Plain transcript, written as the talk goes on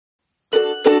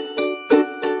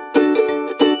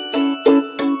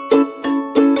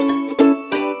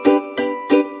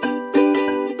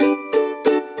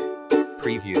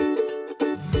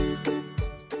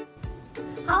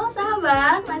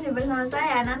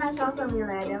asal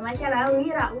Cemilan dan masalah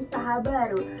wirausaha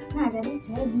baru. Nah, tadi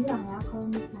saya bilang ya, kalau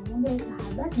misalnya dari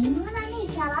sahabat, gimana nih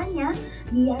caranya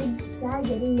biar bisa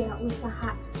jadi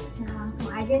wirausaha? Nah,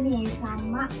 langsung aja nih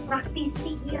sama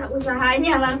praktisi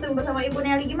wirausahanya langsung bersama Ibu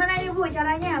Nelly. Gimana nih Bu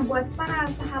caranya buat para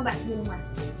sahabat di rumah?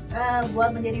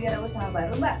 Buat menjadi wirausaha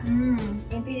baru, Mbak,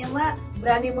 intinya Mbak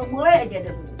berani memulai aja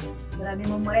dulu. Berani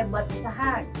memulai buat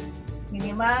usaha.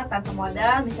 Minimal tanpa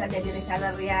modal, misalnya jadi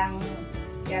reseller yang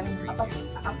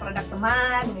produk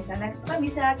teman, misalnya itu kan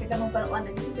bisa kita ngumpul uang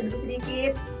dari situ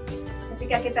sedikit.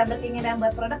 Ketika kita berkeinginan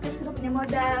buat produk, kita sudah punya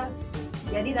modal.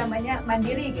 Jadi namanya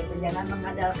mandiri gitu, jangan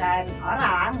mengandalkan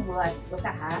orang buat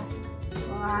usaha.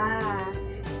 Wah,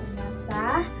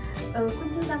 ternyata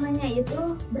kunci utamanya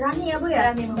itu berani ya Bu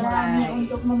ya? Berani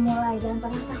untuk memulai dan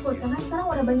pernah takut, karena sekarang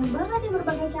udah banyak banget nih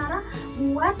berbagai cara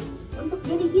buat untuk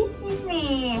jadi bisnis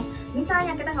nih.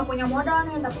 Misalnya kita nggak punya modal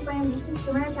nih, tapi pengen bisnis,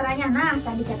 gimana caranya? Nah,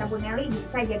 tadi kata Bu Nelly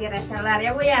bisa jadi reseller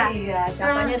ya Bu ya? Iya,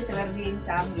 contohnya reseller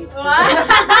dimsum gitu.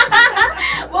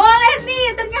 Boleh nih,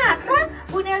 ternyata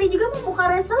Bu Nelly juga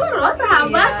membuka reseller loh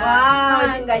sahabat. Iya.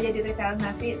 Kalau nggak jadi reseller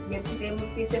nanti jadi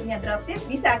sistemnya dropship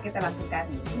bisa kita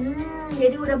lakukan.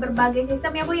 Jadi udah berbagai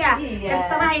sistem ya Bu ya? Iya.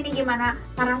 Terserah ini gimana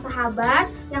para sahabat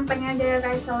yang pengen jadi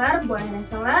reseller,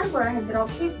 boleh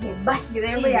dropship, bebas gitu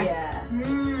ya Bu ya? Iya.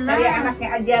 Dari anaknya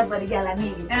aja baru jalani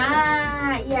gitu.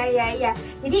 Iya.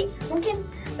 Jadi mungkin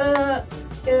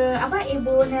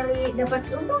Ibu Nelly dapat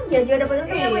untung, Jaja dapat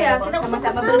untung ya Bu ya? Kita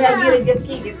sama-sama berbagi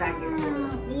rezeki kita gitu.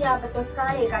 Iya betul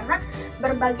sekali, karena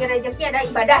berbagi rezeki ada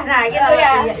ibadah, nah gitu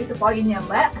ya. Iya, itu poinnya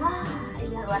Mbak.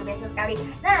 Iya luar biasa sekali.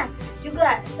 Nah juga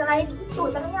selain itu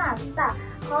ternyata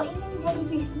kalau ingin jadi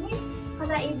bisnis,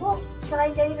 kata Ibu,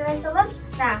 selain jadi reseller,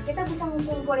 nah kita bisa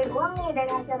ngumpulin uang nih dari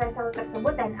hasil reseller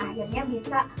tersebut dan akhirnya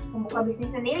bisa membuka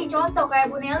bisnis sendiri. Contoh kayak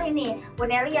Bu Nelly nih, Bu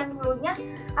Nelly yang dulunya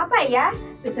apa ya?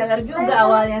 Reseller juga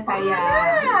awalnya saya.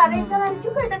 Reseller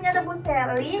juga ternyata Bu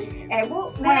Nelly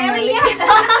ya.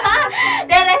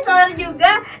 Dan reseller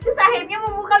juga, terus akhirnya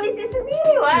membuka bisnis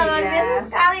sendiri. Wah luar biasa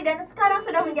sekali, dan sekarang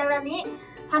sudah menjalani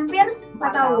hampir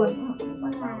 4 tahun.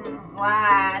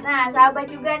 Wah, nah sahabat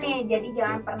juga nih, jadi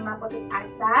jangan pernah putus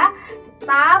asa,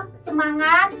 tetap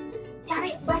semangat,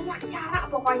 cari banyak cara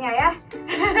pokoknya ya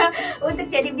untuk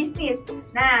jadi bisnis.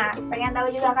 Nah, pengen tahu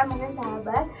juga kan mungkin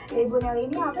sahabat, dari Bu Nelly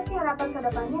ini apa sih harapan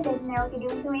kedepannya dari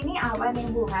Mengenalkan ini apa nih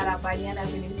Bu? Harapannya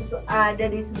nanti itu ada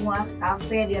di semua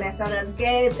kafe, di restoran,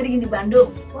 catering di Bandung.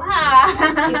 Wah,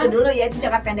 itu dulu ya, itu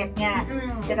jangka pendeknya.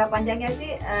 Jangka panjangnya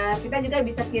sih kita juga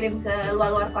bisa kirim ke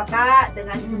luar kota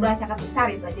dengan jumlah sangat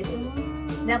besar itu aja dulu.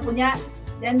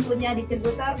 Dan punya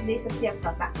distributor di setiap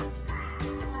kota.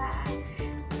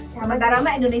 Sementara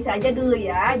mah Indonesia aja dulu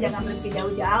ya, jangan berhenti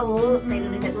jauh-jauh. Ke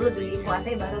Indonesia dulu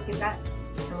dikuasai, baru kita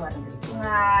keluar negeri.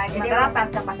 Wah, jadi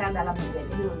pasar dalam negeri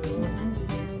dulu.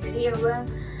 Jadi ya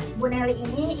Bu Nelly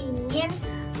ini ingin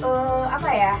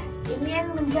ingin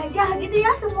menjajah gitu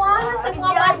ya semua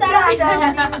pasar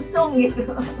langsung gitu.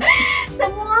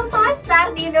 Semua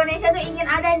pasar di Indonesia tuh ingin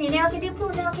ada nih Nelky Dimsum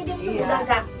udah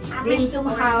gak dimsum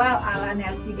halal ala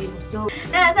Nelky Dimsum.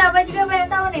 Nah sahabat juga pengen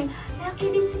tahu nih, Nelky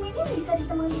Dimsum ini bisa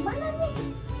ditemui di mana nih?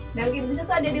 Nelky Dimsum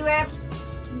tuh ada di web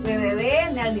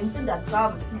www.neldimsum.com.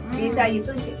 Bisa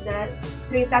itu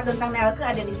cerita tentang Nelky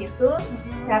ada di situ,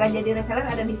 cara jadi reseller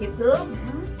ada di situ,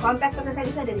 kontak person saya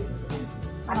bisa ada di situ.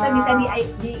 Atau bisa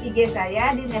di IG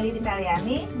saya di Nelly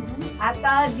Meliani,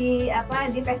 atau di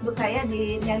Facebook saya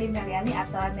di Nelly Meliani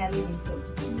atau Nelly Dimsum.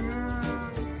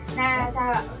 Nah,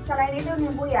 selain itu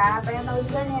nih Bu ya, pengen tahu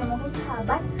juga nih, mungkin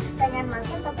sahabat pengen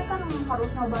makan tapi kan harus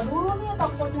nyoba dulu nih,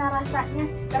 takutnya rasanya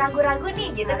ragu-ragu nih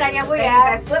gitu kan ya Bu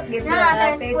ya. Fast food gitu. Nah,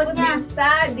 fast foodnya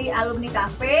bisa di Alumni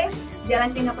Cafe,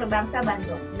 Jalan Singapura Bangsa,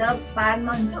 Bandung, depan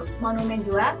Monumen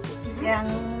Juang yang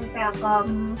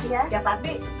Telkom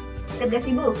Japati. Dekat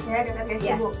Sibu ya, dekat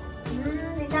Sibu.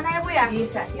 Di sana ya Bu ya?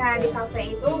 Bisa. Nah, di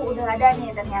kafe itu udah ada nih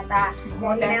ternyata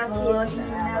dari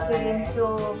Nelky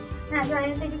Dimsum. Nah,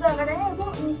 selain itu juga katanya Ibu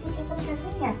ngisi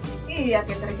catering ya? Iya,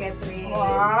 catering.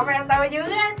 Wah, pengen tahu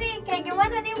juga nih kayak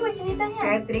gimana nih Bu ceritanya?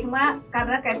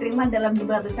 Karena catering mah dalam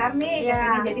jumlah besar nih.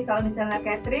 Jadi kalau misalnya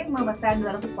catering memesan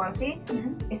 200 porsi,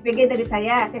 SPG dari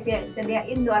saya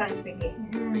sediain 200 SPG.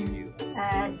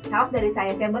 Saus dari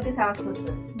saya buatin saus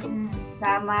khusus.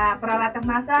 Sama peralatan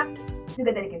masak juga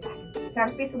dari kita,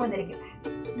 servis semua dari kita.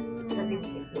 Seperti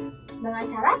itu. Dengan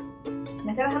syarat?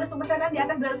 Nah, sekarang harus pemesanan di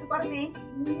atas 200 porsi.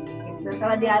 Gitu.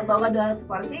 Kalau dia bawa 200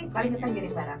 porsi, paling kita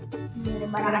kirim barang.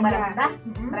 Barang mentah,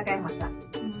 mereka yang masak.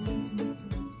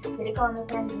 Jadi kalau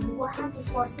misalnya 200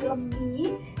 porsi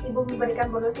lebih, Ibu memberikan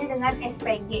bonusnya dengan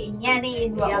SPG-nya nih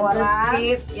 2 orang.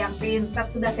 Yang pintar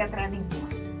sudah saya training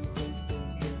semua.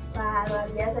 Wah, luar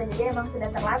biasa. Jadi emang sudah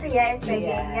terlatih ya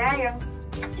SPG-nya yang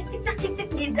cik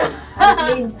gitu.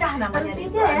 Harus lincah namanya. Harus nih.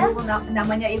 lincah ya. Aduh,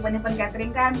 namanya event-event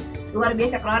catering kan luar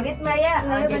biasa kredit Mbak ya.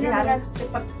 Jadi benar-benar. harus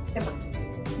cepet.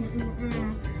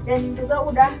 Dan juga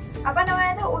udah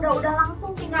udah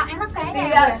langsung tinggal enak kayaknya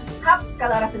Tinggal ya. hap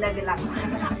kalau orang sudah bilang.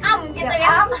 Gitu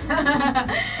ya.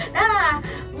 Nah,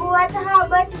 buat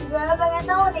sahabat juga pengen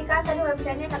tahu nih kan tadi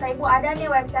websitenya kata ibu ada nih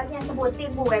websitenya, sebutin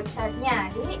bu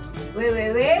websitenya di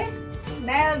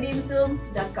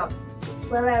www.neldimsum.com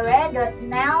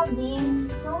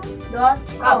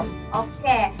www.neldimsum.com.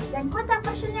 Oke, dan kontak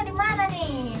personnya di mana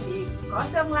nih? di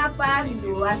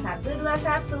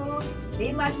 082121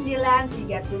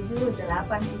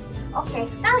 593787. Oke,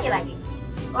 sekali lagi.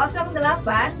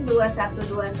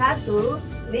 082121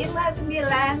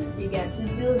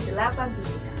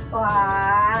 593787.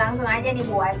 Wah, langsung aja nih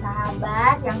buat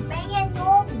sahabat yang pengen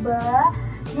nyoba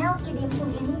Nelki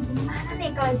dimsum ini gimana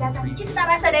nih kelezatan cita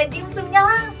rasa dari dimsumnya,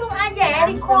 langsung aja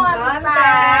ya di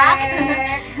kontak.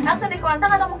 Langsung di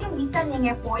kontak atau mungkin bisa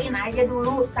nih ngepoin aja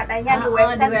dulu katanya di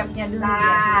webnya dulu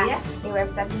ya. Di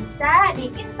website bisa, di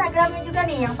Instagramnya juga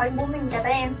nih yang paling booming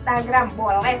katanya Instagram,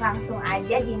 boleh langsung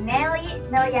aja di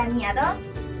Nelyani atau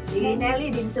di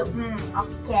Nelly Dimsum.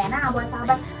 Oke, nah buat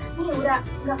sahabat nih udah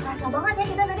kerasa banget ya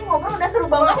kita tadi ngobrol, udah seru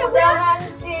banget ya Bu ya.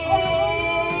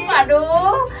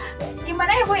 Aduh,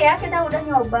 gimana ya Bu ya, kita udah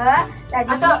nyoba tadi.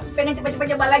 Atau pengen cepet-cepet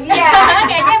coba lagi ya?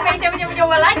 Kayaknya pengen cepet-cepet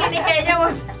coba lagi nih kayaknya Bu.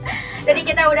 Jadi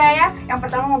kita udah ya, yang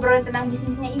pertama ngobrolin tentang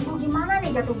bisnisnya ibu gimana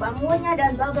nih, jatuh bangunnya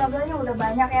dan bla-bla-blanya udah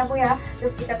banyak ya Bu ya.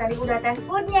 Terus kita tadi udah tes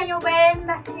foodnya, nyobain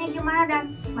rasanya gimana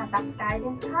dan mantap sekali.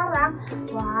 Dan sekarang,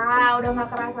 wah udah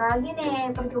gak kerasa lagi nih,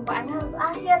 perjumpaannya harus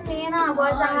akhir nih. Nah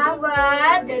buat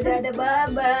sahabat, Dadah,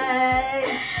 bye-bye.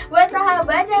 buat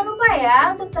sahabat jangan lupa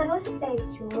ya untuk terus stay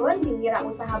tune di Wira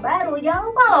Usaha Baru. Jangan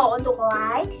lupa loh untuk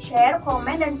like, share,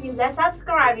 komen, dan juga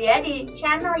subscribe ya di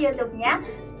channel YouTube-nya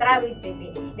Strawis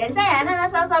TV. Dan saya Nana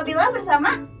Salsabila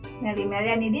bersama Nelly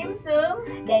Meliani Dimsum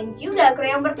dan juga kru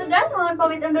yang bertugas mohon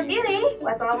pamit undur diri.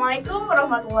 Wassalamualaikum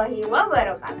warahmatullahi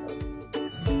wabarakatuh.